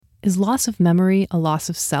Is loss of memory a loss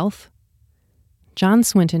of self? John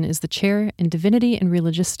Swinton is the chair in Divinity and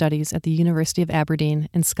Religious Studies at the University of Aberdeen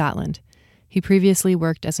in Scotland. He previously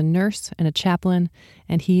worked as a nurse and a chaplain,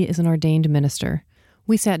 and he is an ordained minister.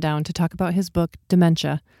 We sat down to talk about his book,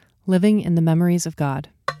 Dementia, Living in the Memories of God.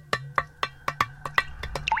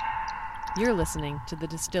 You're listening to The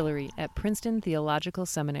Distillery at Princeton Theological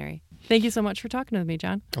Seminary. Thank you so much for talking with me,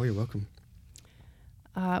 John. Oh, you're welcome.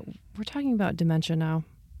 We're talking about dementia now.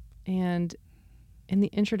 And in the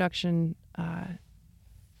introduction,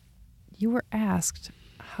 you were asked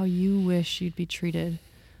how you wish you'd be treated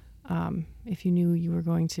if you knew you were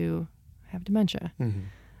going to have dementia. Mm-hmm.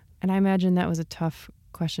 And I imagine that was a tough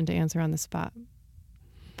question to answer on the spot.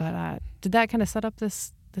 But did that kind of set up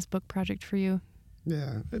this book project for you?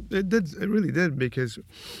 Yeah, it did. It really did, because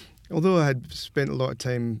although I had spent a lot of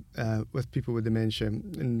time with people with dementia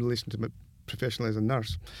in relation to my professional as a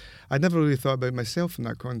nurse, I'd never really thought about myself in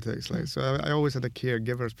that context. So I always had a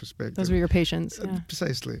caregiver's perspective. Those were your patients. Yeah.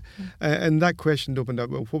 Precisely. And that question opened up,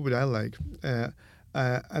 well, what would I like? And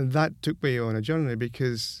that took me on a journey,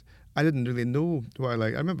 because I didn't really know what I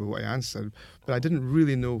liked. I remember what I answered, but I didn't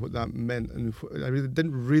really know what that meant, and I really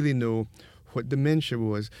didn't really know what dementia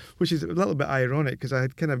was, which is a little bit ironic, because I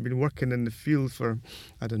had kind of been working in the field for,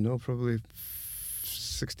 I don't know, probably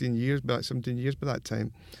 17 years by that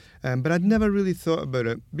time. But I'd never really thought about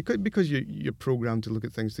it, because you're programmed to look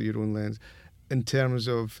at things through your own lens, in terms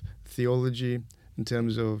of theology, in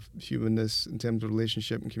terms of humanness, in terms of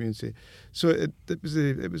relationship and community. So it was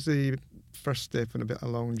the first step in a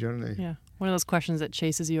long journey. Yeah, one of those questions that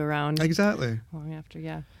chases you around. Exactly. Long after,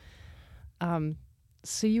 yeah.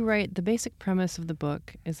 So you write, the basic premise of the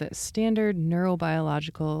book is that standard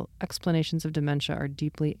neurobiological explanations of dementia are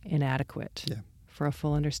deeply inadequate. Yeah. For a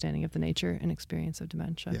full understanding of the nature and experience of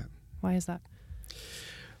dementia. Yeah. Why is that?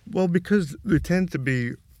 Well, because they tend to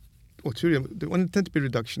be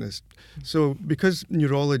reductionist. So because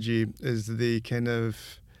neurology is the kind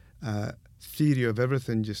of theory of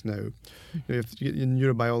everything just now, you have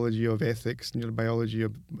neurobiology of ethics, neurobiology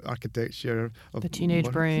of architecture, of the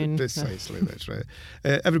teenage brain. Precisely, that's right.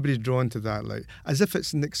 Everybody's drawn to that, as if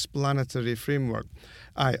it's an explanatory framework.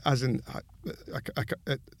 It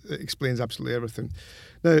explains absolutely everything.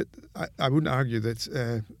 Now, I wouldn't argue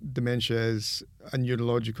that dementia is a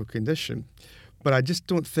neurological condition, but I just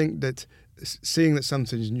don't think that saying that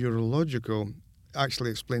something's neurological actually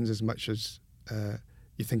explains as much as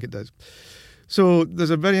you think it does. So there's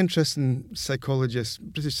a very interesting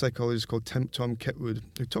British psychologist called Tom Kitwood,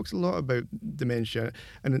 who talks a lot about dementia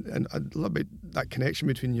and a lot about that connection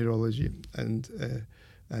between neurology and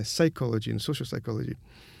psychology and social psychology.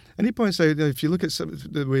 And he points out that if you look at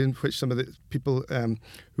the way in which some of the people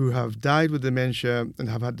who have died with dementia and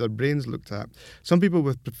have had their brains looked at, some people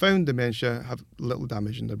with profound dementia have little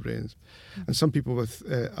damage in their brains. And some people with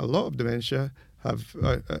a lot of dementia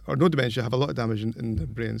or no dementia have a lot of damage in their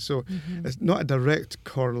brains. So it's not a direct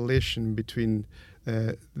correlation between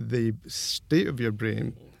the state of your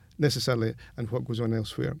brain necessarily and what goes on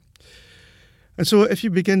elsewhere. And so if you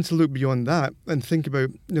begin to look beyond that and think about,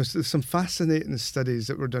 so there's some fascinating studies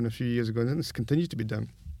that were done a few years ago, and this continues to be done,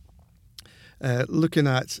 looking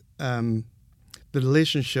at the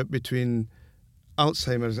relationship between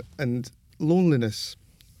Alzheimer's and loneliness,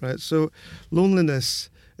 right? So loneliness,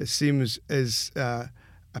 it seems, is a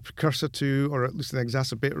precursor to, or at least an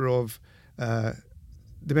exacerbator of,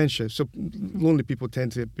 dementia. So lonely people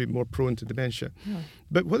tend to be more prone to dementia. Yeah.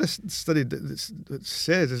 But what this study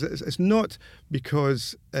says is it's not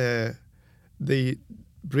because the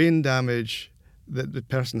brain damage that the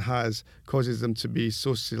person has causes them to be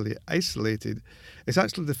socially isolated. It's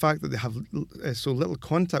actually the fact that they have so little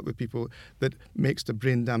contact with people that makes the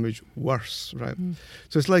brain damage worse, right?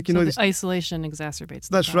 So it's like, the isolation exacerbates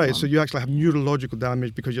the That's problem. right. So you actually have neurological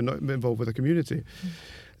damage because you're not involved with a community.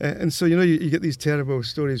 And so, you get these terrible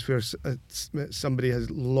stories where somebody has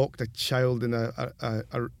locked a child in a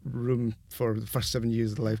room for the first 7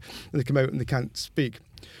 years of their life, and they come out and they can't speak.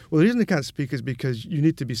 Well, the reason they can't speak is because you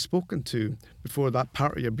need to be spoken to before that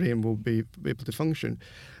part of your brain will be able to function.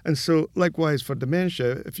 And so, likewise for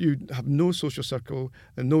dementia, if you have no social circle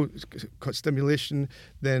and no stimulation,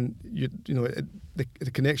 then the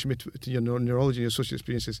connection between your neurology and your social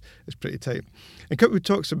experiences is pretty tight. And Kirkwood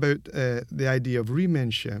talks about the idea of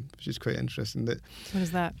rementia, which is quite interesting. What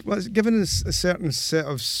is that? Well, it's given a certain set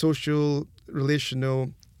of social,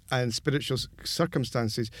 relational, and spiritual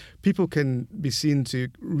circumstances, people can be seen to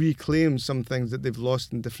reclaim some things that they've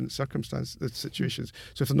lost in different situations.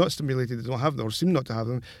 So if they're not stimulated, they don't have them, or seem not to have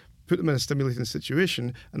them, put them in a stimulating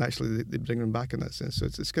situation, and actually they bring them back in that sense. So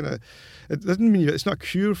it's kind of, it doesn't mean it's not a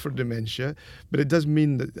cure for dementia, but it does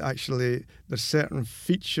mean that actually there's certain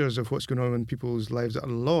features of what's going on in people's lives that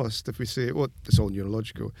are lost if we say, oh, it's all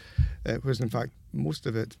neurological, whereas in fact much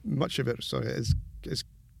of it, is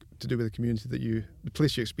to do with the community the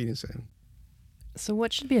place you experience it in. So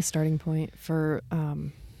what should be a starting point for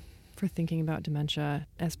thinking about dementia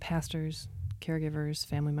as pastors, caregivers,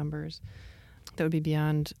 family members? That would be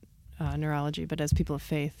beyond neurology, but as people of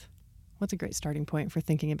faith, what's a great starting point for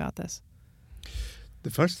thinking about this?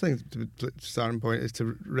 The first thing, starting point, is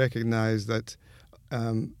to recognize that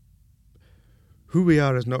who we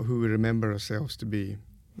are is not who we remember ourselves to be.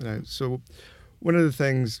 Right? So one of the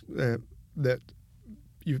things that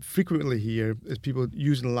you frequently hear is people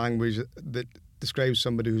using language that describes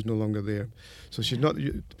somebody who's no longer there. So she's not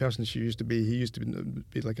the person she used to be. He used to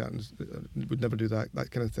be like that and would never do that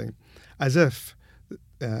kind of thing. As if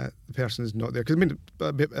the person is not there. Because, I mean,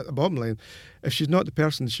 at the bottom line, if she's not the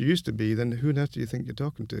person she used to be, then who on earth do you think you're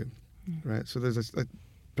talking to? Right? So there's a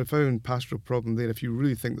profound pastoral problem there. If you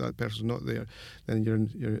really think that person's not there, then you're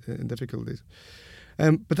in difficulties.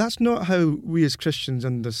 But that's not how we as Christians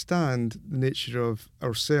understand the nature of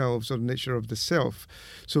ourselves or the nature of the self.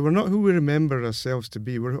 So we're not who we remember ourselves to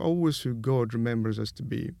be. We're always who God remembers us to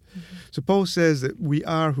be. Mm-hmm. So Paul says that we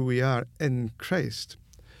are who we are in Christ.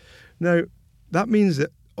 Now, that means that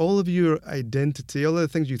all of your identity, all of the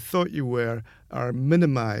things you thought you were, are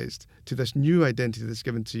minimized to this new identity that's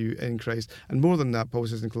given to you in Christ. And more than that, Paul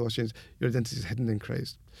says in Colossians, your identity is hidden in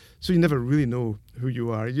Christ. So you never really know who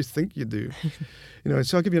you are. You just think you do.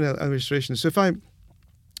 So I'll give you an illustration. So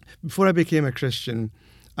before I became a Christian,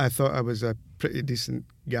 I thought I was a pretty decent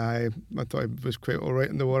guy. I thought I was quite all right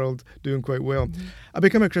in the world, doing quite well. Mm-hmm. I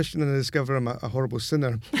become a Christian and I discover I'm a horrible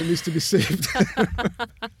sinner that needs to be saved.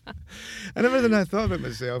 And everything I thought about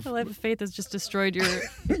myself. The life of faith has just destroyed your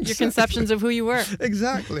conceptions of who you were.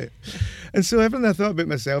 Exactly. And so everything I thought about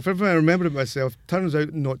myself, everything I remembered about myself, turns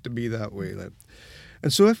out not to be that way.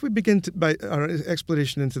 And so if we begin by our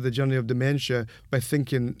exploration into the journey of dementia by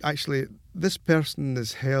thinking, actually, this person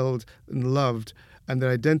is held and loved and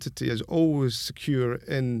their identity is always secure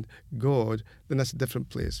in God, then that's a different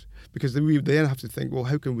place. Because we then have to think, well,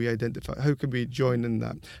 how can we identify? How can we join in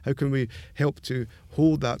that? How can we help to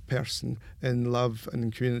hold that person in love and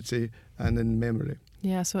in community and in memory?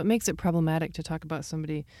 Yeah, so it makes it problematic to talk about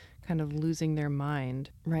somebody kind of losing their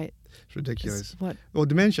mind, right? It's ridiculous. What? Well,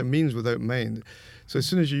 dementia means without mind. So as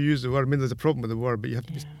soon as you use the word, there's a problem with the word, but you have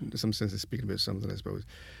to be, in some sense, speaking about something, I suppose.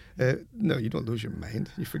 No, you don't lose your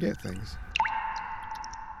mind. You forget things.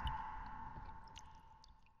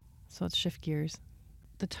 So let's shift gears.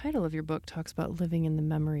 The title of your book talks about living in the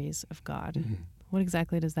memories of God. Mm-hmm. What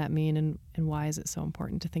exactly does that mean, and why is it so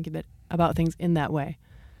important to think about things in that way?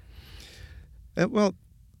 Well,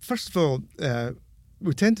 first of all,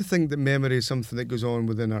 we tend to think that memory is something that goes on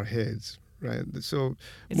within our heads, right? So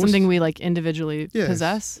it's something we individually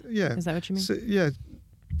possess? Yeah. Is that what you mean? So, yeah.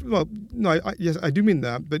 Well, no, yes, I do mean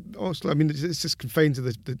that, but also, it's just confined to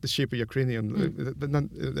the shape of your cranium.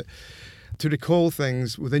 Mm. To recall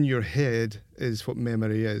things within your head is what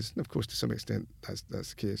memory is. And of course, to some extent, that's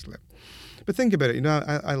the case. But think about it.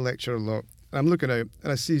 I lecture a lot. And I'm looking out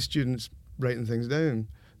and I see students writing things down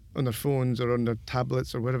on their phones or on their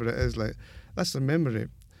tablets or whatever it is. That's their memory.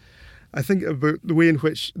 I think about the way in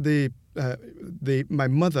which my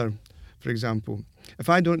mother, for example, if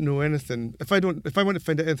I don't know anything, if I want to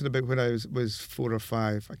find out anything about when I was 4 or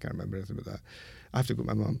 5, I can't remember anything about that. I have to go to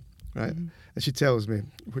my mum. Right, mm-hmm. And she tells me,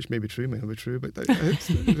 which may be true, may not be true, but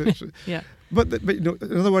it's yeah. But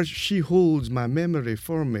in other words, she holds my memory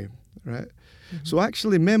for me, right? Mm-hmm. So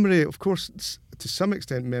actually, memory, of course, to some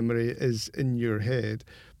extent, memory is in your head,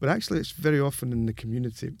 but actually, it's very often in the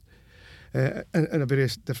community, in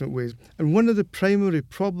various different ways. And one of the primary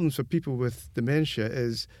problems for people with dementia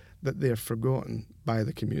is that they are forgotten by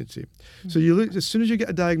the community. Mm-hmm. So you look, as soon as you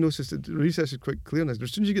get a diagnosis, the research is quite clear on this, but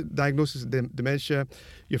as soon as you get a diagnosis of dementia,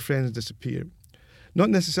 your friends disappear.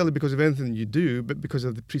 Not necessarily because of anything you do, but because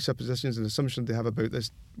of the presuppositions and assumptions they have about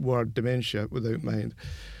this word dementia without mind.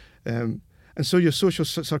 And so your social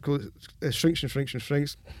circle shrinks.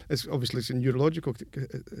 It's obviously it's a neurological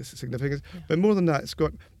significance, yeah. But more than that, it's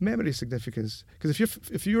got memory significance. Because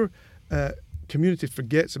if your community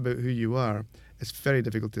forgets about who you are, it's very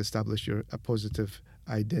difficult to establish a positive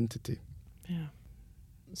identity. Yeah.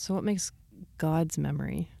 So what makes God's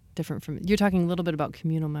memory different from... You're talking a little bit about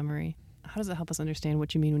communal memory. How does it help us understand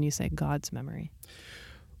what you mean when you say God's memory?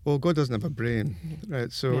 Well, God doesn't have a brain,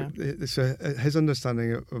 right? So it's his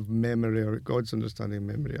understanding of memory, or God's understanding of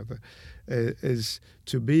memory of it, is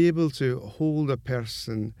to be able to hold a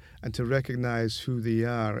person and to recognize who they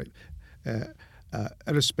are,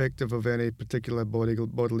 irrespective of any particular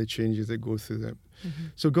bodily changes that go through them. Mm-hmm.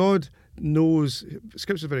 So God knows,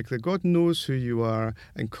 Scripture is very clear, God knows who you are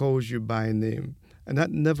and calls you by name. And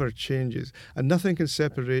that never changes. And nothing can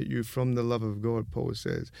separate you from the love of God, Paul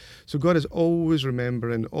says. So God is always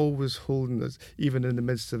remembering, always holding us, even in the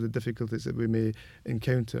midst of the difficulties that we may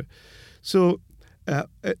encounter. So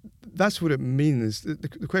that's what it means.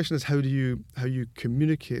 The question is, how you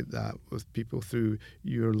communicate that with people through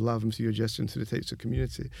your love and through your gesture and through the types of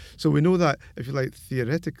community. So we know that, if you like,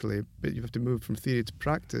 theoretically, but you have to move from theory to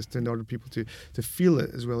practice in order for people to feel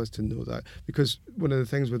it as well as to know that. Because one of the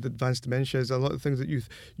things with advanced dementia is a lot of things that you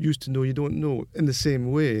used to know you don't know in the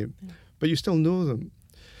same way, but you still know them.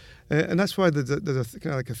 And that's why there's a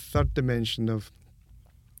kind of like a third dimension of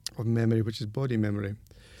memory, which is body memory.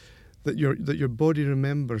 That your body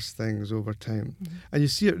remembers things over time. Mm-hmm. And you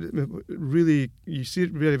see it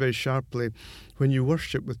very, very sharply when you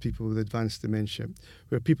worship with people with advanced dementia,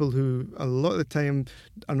 where people who a lot of the time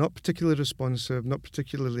are not particularly responsive, not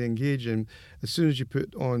particularly engaging, as soon as you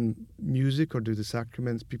put on music or do the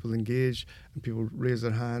sacraments, people engage and people raise their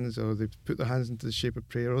hands, or they put their hands into the shape of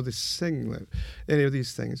prayer, or they sing, like any of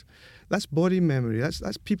these things. That's body memory.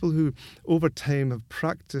 That's people who over time have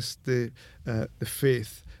practiced the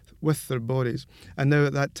faith with their bodies, and now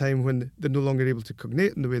at that time when they're no longer able to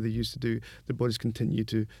cognate in the way they used to do, their bodies continue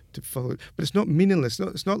to follow. But it's not meaningless.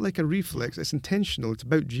 It's not like a reflex. It's intentional. It's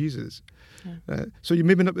about Jesus. Yeah. So you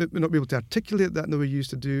maybe not be able to articulate that in the way you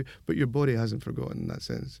used to do, but your body hasn't forgotten in that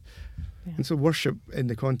sense. Yeah. And so worship in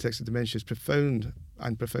the context of dementia is profound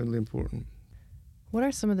and profoundly important. What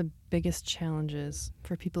are some of the biggest challenges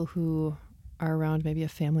for people who are around maybe a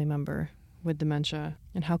family member with dementia,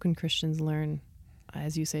 and how can Christians learn,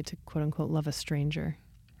 as you say, to quote-unquote love a stranger?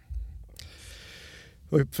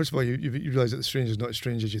 Well, first of all, you realise that the stranger is not as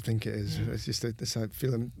strange as you think it is. Yeah. It's just it's that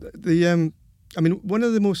feeling. One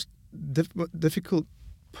of the most difficult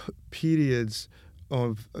periods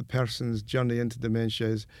of a person's journey into dementia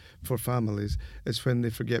is, for families, is when they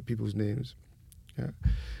forget people's names. Yeah.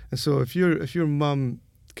 And so if your mum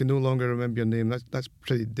can no longer remember your name, that's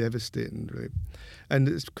pretty devastating, really. And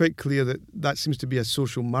it's quite clear that seems to be a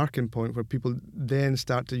social marking point where people then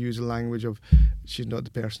start to use the language of, she's not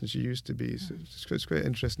the person she used to be. So it's quite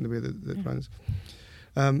interesting the way that it runs.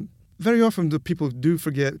 Very often the people do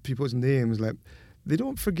forget people's names, like they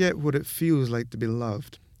don't forget what it feels like to be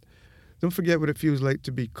loved. Don't forget what it feels like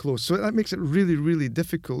to be close. So that makes it really, really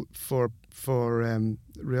difficult for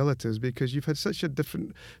relatives, because you've had such a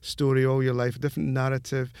different story all your life, a different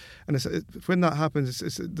narrative, and when that happens,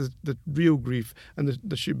 it's the real grief, and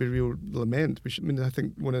there should be real lament. I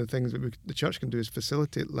think one of the things that the church can do is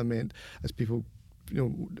facilitate lament as people,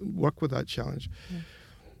 work with that challenge. Yeah.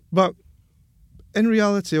 But in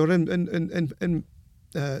reality, or in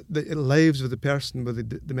the lives of the person with the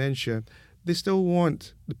dementia, they still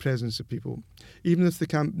want the presence of people. Even if they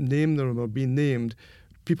can't name them or be named,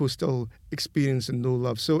 people still experience and know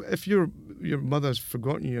love. So if your mother's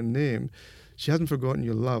forgotten your name, she hasn't forgotten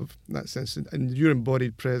your love in that sense, and your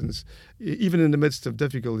embodied presence, even in the midst of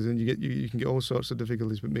difficulties, and you can get all sorts of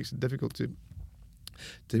difficulties, but it makes it difficult to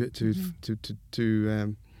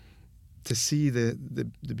see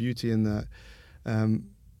the beauty in that.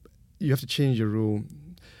 You have to change your role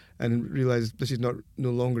and realise this is no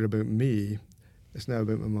longer about me, it's now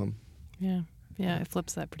about my mum. Yeah, it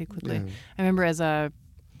flips that pretty quickly. Yeah. I remember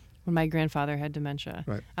when my grandfather had dementia,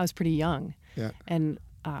 right. I was pretty young. Yeah. And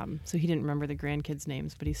so he didn't remember the grandkids'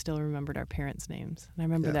 names, but he still remembered our parents' names. And I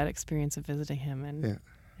remember that experience of visiting him and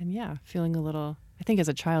feeling a little, I think as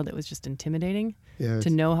a child it was just intimidating to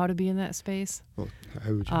know how to be in that space. Well,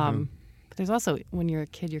 how would you know? But there's also, when you're a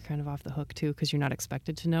kid, you're kind of off the hook too, because you're not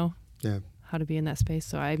expected to know how to be in that space.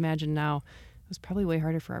 So I imagine now it was probably way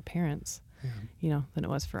harder for our parents, than it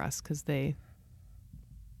was for us, because they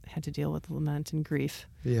had to deal with lament and grief.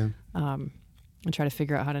 Yeah. And try to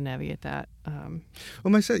figure out how to navigate that.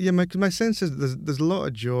 Well, my sense is there's a lot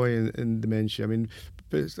of joy in dementia. I mean,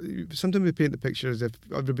 sometimes we paint the picture as if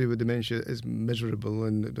everybody with dementia is miserable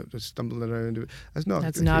and stumbling around. That's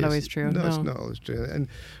not always true. No, it's not always true. And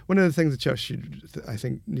one of the things the church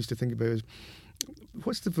needs to think about is,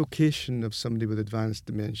 what's the vocation of somebody with advanced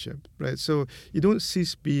dementia, right? So you don't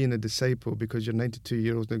cease being a disciple because you're 92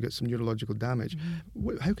 years old and got some neurological damage.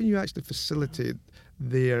 Mm-hmm. How can you actually facilitate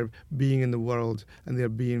their being in the world and their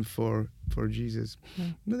being for Jesus? Yeah.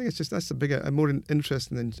 I think that's a more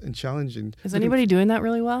interesting and challenging. Is anybody doing that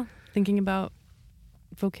really well? Thinking about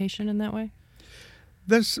vocation in that way?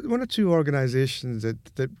 There's one or two organisations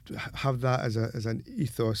that have that as an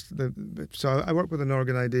ethos. So I work with an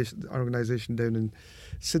organisation down in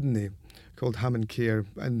Sydney called Hammond Care,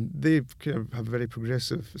 and they kind of have a very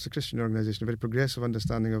progressive, it's a Christian organisation, a very progressive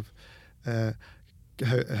understanding of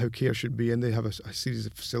how care should be, and they have a series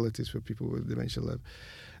of facilities where people with dementia live.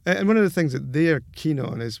 And one of the things that they are keen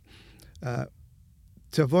on is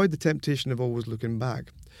to avoid the temptation of always looking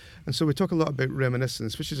back. And so we talk a lot about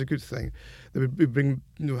reminiscence, which is a good thing. That we bring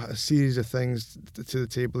a series of things to the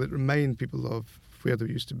table that remind people of where they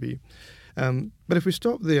used to be. But if we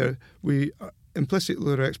stop there, we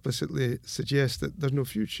implicitly or explicitly suggest that there's no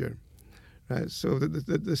future. Right? So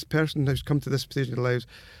that this person who's come to this stage in their lives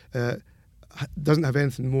doesn't have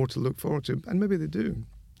anything more to look forward to, and maybe they do.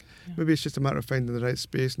 Yeah. Maybe it's just a matter of finding the right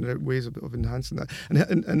space and the right ways of enhancing that.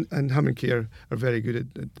 And Hammond Care are very good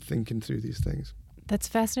at thinking through these things. That's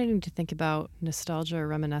fascinating to think about nostalgia or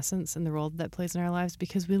reminiscence and the role that plays in our lives,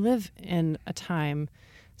 because we live in a time,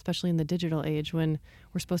 especially in the digital age, when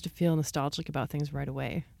we're supposed to feel nostalgic about things right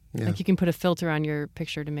away. Yeah. Like you can put a filter on your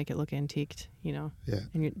picture to make it look antiqued, Yeah.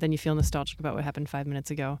 And then you feel nostalgic about what happened 5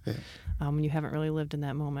 minutes ago, when you haven't really lived in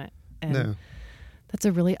that moment. And no. That's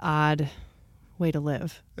a really odd way to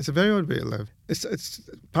live. It's a very odd way to live. It's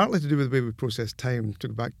partly to do with the way we process time, to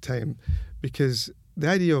go back time, because the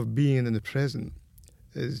idea of being in the present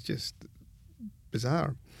is just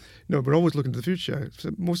bizarre. We're always looking to the future. So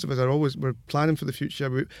most of us we're planning for the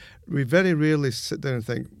future. We very rarely sit down and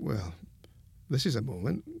think, well, this is a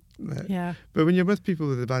moment. Right? Yeah. But when you're with people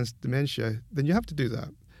with advanced dementia, then you have to do that.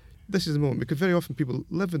 This is the moment, because very often people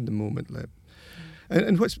live in the moment.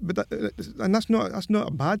 And that's not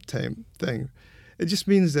a bad thing. It just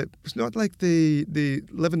means that it's not like they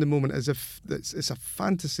live in the moment as if it's a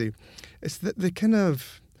fantasy. It's that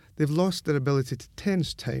they've lost their ability to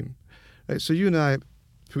tense time. Right? So you and I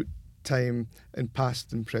put time in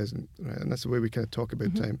past and present, right? And that's the way we kind of talk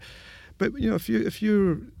about time. But if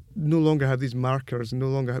you no longer have these markers and no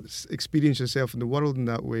longer experience yourself in the world in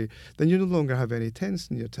that way, then you no longer have any tense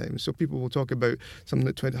in your time. So people will talk about something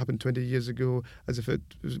that happened 20 years ago as if it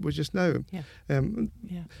was just now. Yeah.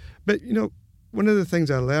 But one of the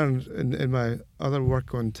things I learned in my other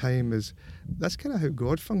work on time is that's kind of how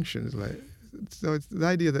God functions. So it's the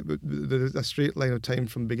idea that there's a straight line of time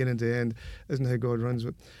from beginning to end isn't how God runs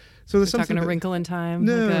it. So there's something talking a wrinkle in time.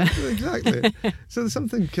 No, exactly. So there's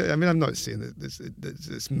something. I mean, I'm not saying that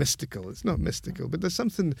it's mystical. It's not mystical, but there's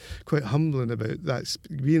something quite humbling about that,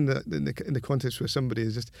 being in the context where somebody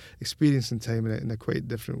is just experiencing time in a quite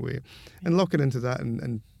different way, and locking into that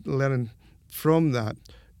and learning from that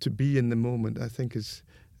to be in the moment. I think it's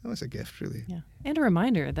a gift, really. Yeah, and a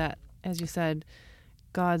reminder that, as you said,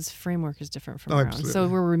 God's framework is different from our own. So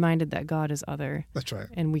we're reminded that God is other. That's right.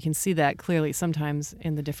 And we can see that clearly sometimes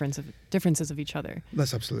in the differences of each other.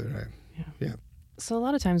 That's absolutely right. Yeah. So a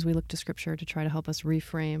lot of times we look to Scripture to try to help us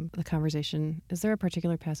reframe the conversation. Is there a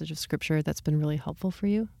particular passage of Scripture that's been really helpful for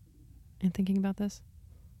you in thinking about this?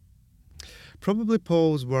 Probably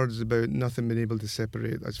Paul's words about nothing being able to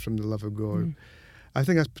separate us from the love of God. I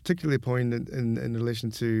think that's particularly poignant in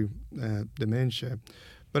relation to dementia.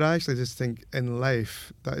 But I actually just think in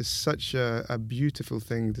life that is such a beautiful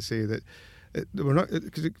thing to say, that we're not,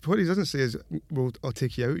 because what he doesn't say is, well, I'll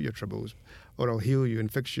take you out of your troubles, or I'll heal you and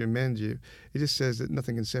fix you and mend you. He just says that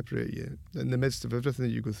nothing can separate you. In the midst of everything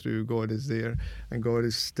that you go through, God is there, and God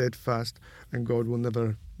is steadfast, and God will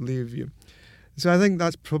never leave you. So I think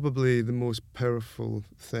that's probably the most powerful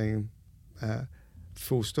thing,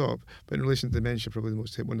 full stop. But in relation to dementia, probably one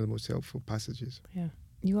of the most helpful passages. Yeah.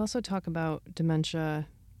 You also talk about dementia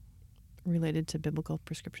related to biblical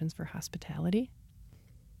prescriptions for hospitality.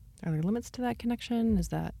 Are there limits to that connection?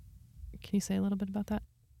 Can you say a little bit about that?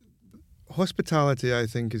 Hospitality, I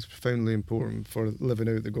think, is profoundly important for living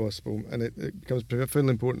out the gospel, and it becomes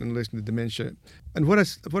profoundly important in relation to dementia. And what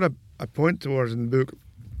I point towards in the book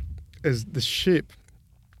is the shape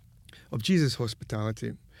of Jesus'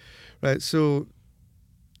 hospitality, right? So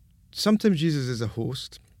sometimes Jesus is a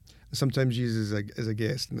host, and sometimes Jesus is a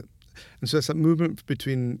guest. And so it's that movement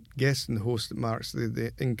between guest and host that marks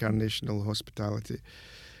the incarnational hospitality.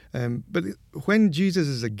 But when Jesus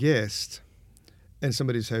is a guest in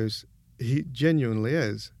somebody's house, he genuinely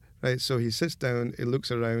is, right? So he sits down, he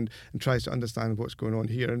looks around and tries to understand what's going on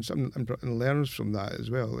here and learns from that as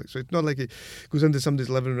well. So it's not like he goes into somebody's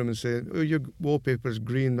living room and says, oh, your wallpaper's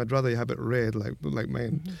green, I'd rather you have it red like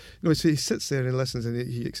mine. Mm-hmm. No, so he sits there and he listens and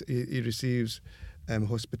he receives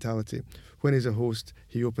hospitality. When he's a host,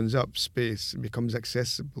 he opens up space and becomes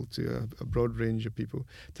accessible to a broad range of people,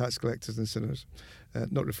 tax collectors and sinners.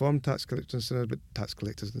 Not reformed tax collectors and sinners, but tax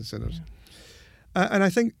collectors and sinners. And I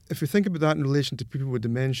think if you think about that in relation to people with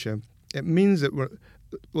dementia, it means that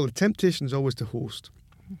the temptation is always to host.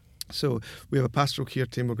 So we have a pastoral care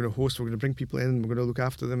team, we're going to host, we're going to bring people in, we're going to look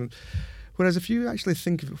after them. Whereas if you actually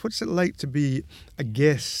think of it, what's it like to be a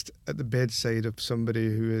guest at the bedside of somebody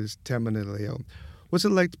who is terminally ill? What's it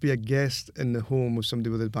like to be a guest in the home of somebody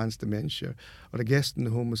with advanced dementia, or a guest in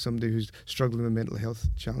the home of somebody who's struggling with mental health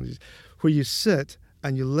challenges, where you sit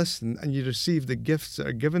and you listen and you receive the gifts that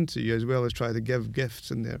are given to you as well as try to give gifts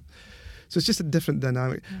in there. So it's just a different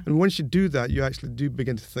dynamic. Yeah. And once you do that, you actually do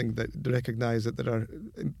begin to think that, recognise that there are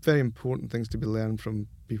very important things to be learned from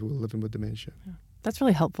people living with dementia. Yeah. That's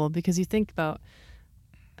really helpful, because you think about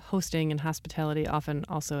hosting and hospitality often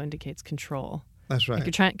also indicates control. That's right. Like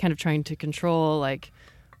you're trying to control like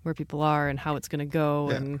where people are and how it's going to go,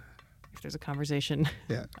 and if there's a conversation,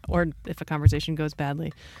 or if a conversation goes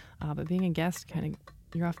badly. But being a guest,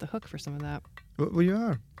 you're off the hook for some of that. Well, you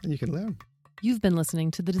are, and you can learn. You've been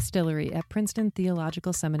listening to The Distillery at Princeton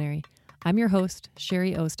Theological Seminary. I'm your host,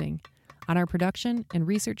 Sherry Osting. On our production and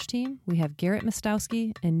research team, we have Garrett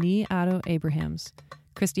Mostowski and Nee Otto Abrahams.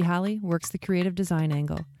 Christy Holly works the creative design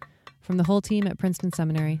angle. From the whole team at Princeton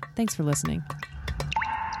Seminary, thanks for listening.